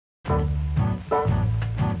My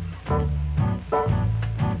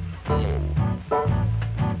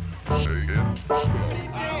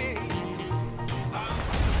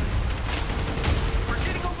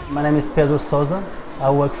name is Pedro Sousa. I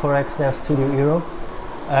work for XDEV Studio Europe.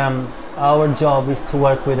 Our job is to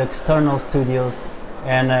work with external studios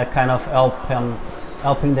and kind of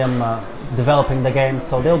helping them developing the game.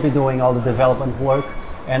 So they'll be doing all the development work,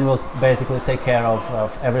 and we'll basically take care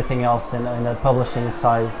of everything else in the publishing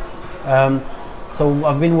side. So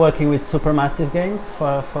I've been working with Supemassive Games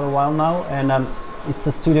for a while now, and it's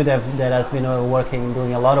a studio that has been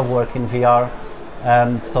doing a lot of work in VR.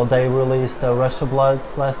 So they released Rush of Blood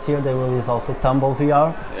last year. They released also Tumble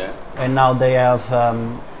VR, and now they have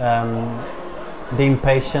the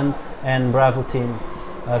Inpatient and Bravo team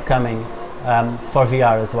coming for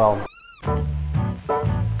VR as well.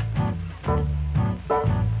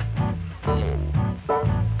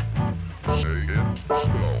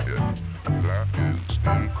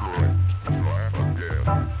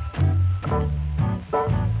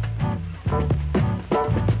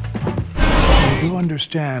 You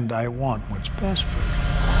understand I want what's best for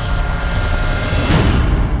you.